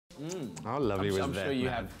How lovely was that, I'm sure you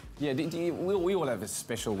have. Yeah, we all have a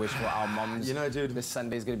special wish for our moms. You know, dude, this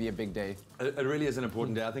Sunday's going to be a big day. It really is an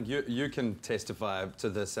important day. I think you can testify to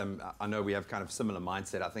this. I know we have kind of similar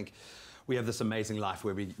mindset. I think we have this amazing life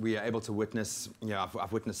where we are able to witness,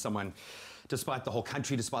 I've witnessed someone, despite the whole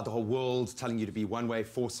country, despite the whole world, telling you to be one way,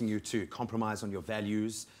 forcing you to compromise on your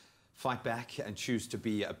values, fight back and choose to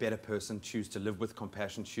be a better person, choose to live with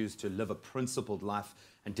compassion, choose to live a principled life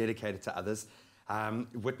and dedicate it to others.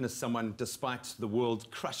 Witness someone, despite the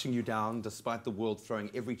world crushing you down, despite the world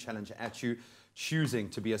throwing every challenge at you, choosing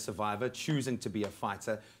to be a survivor, choosing to be a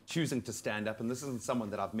fighter, choosing to stand up. And this isn't someone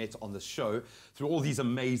that I've met on the show. Through all these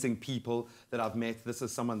amazing people that I've met, this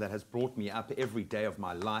is someone that has brought me up every day of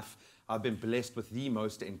my life. I've been blessed with the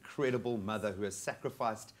most incredible mother who has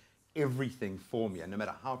sacrificed everything for me. And no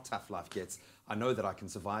matter how tough life gets, I know that I can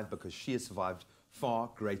survive because she has survived far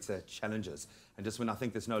greater challenges. And just when I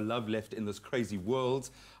think there's no love left in this crazy world,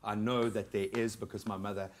 I know that there is, because my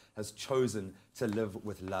mother has chosen to live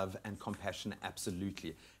with love and compassion absolutely.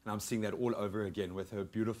 And I'm seeing that all over again with her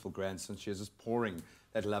beautiful grandson. She is just pouring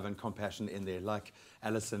that love and compassion in there, like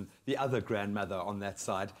Alison, the other grandmother on that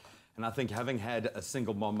side. And I think having had a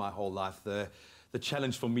single mom my whole life, the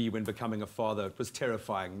challenge for me when becoming a father, it was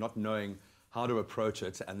terrifying, not knowing how to approach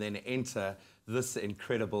it, and then enter this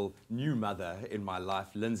incredible new mother in my life,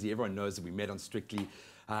 Lindsay. Everyone knows that we met on Strictly.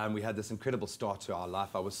 We had this incredible start to our life.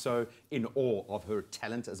 I was so in awe of her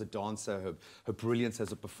talent as a dancer, her brilliance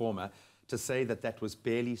as a performer. To say that that was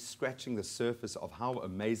barely scratching the surface of how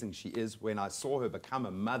amazing she is, when I saw her become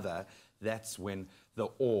a mother, that's when the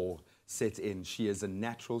awe set in. She is a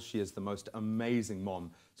natural. She is the most amazing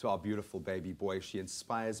mom to our beautiful baby boy. She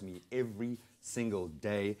inspires me every single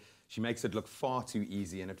day. She makes it look far too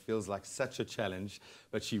easy, and it feels like such a challenge,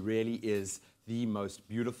 but she really is the most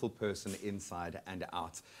beautiful person inside and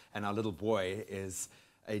out. And our little boy is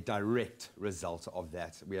a direct result of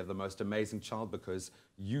that. We have the most amazing child because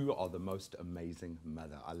you are the most amazing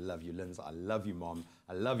mother. I love you, Linz. I love you, Mom.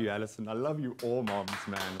 I love you, Alison. I love you all, moms,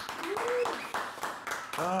 man.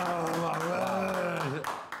 Oh, my word.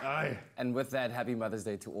 Aye. And with that, happy Mother's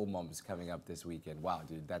Day to all moms coming up this weekend. Wow,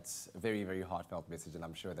 dude, that's a very, very heartfelt message, and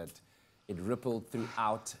I'm sure that it rippled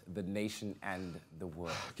throughout the nation and the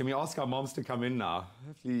world. Can we ask our moms to come in now,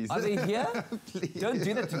 please? Are they here? Please. Don't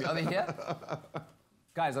do that to me. Are they here?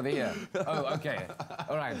 Guys, are they here? Oh, okay.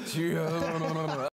 All right.